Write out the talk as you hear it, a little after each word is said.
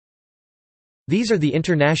These are the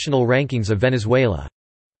international rankings of Venezuela.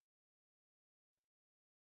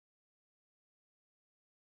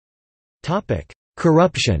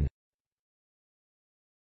 Corruption.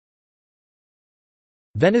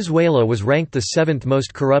 Venezuela was ranked the 7th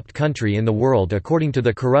most corrupt country in the world according to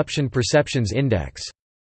the Corruption Perceptions Index.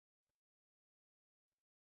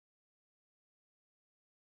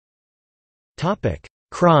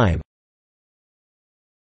 Crime.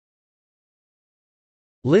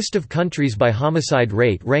 List of countries by homicide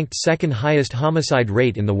rate ranked second highest homicide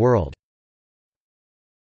rate in the world.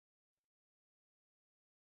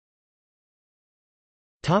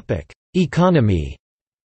 Economy.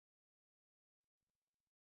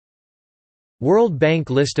 World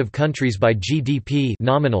Bank list of countries by GDP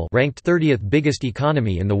nominal ranked 30th biggest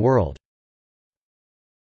economy in the world.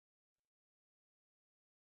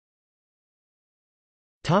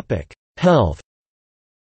 Health.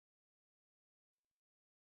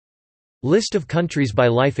 List of countries by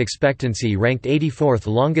life expectancy ranked 84th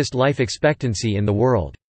longest life expectancy in the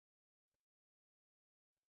world.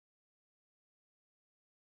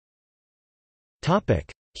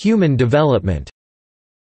 Human development.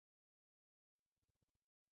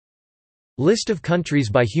 List of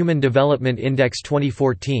countries by Human Development Index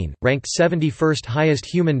 2014, ranked 71st highest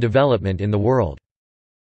human development in the world.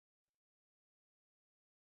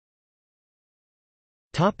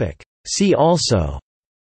 See also: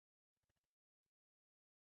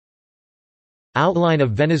 Outline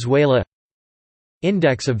of Venezuela,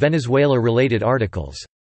 Index of Venezuela-related articles.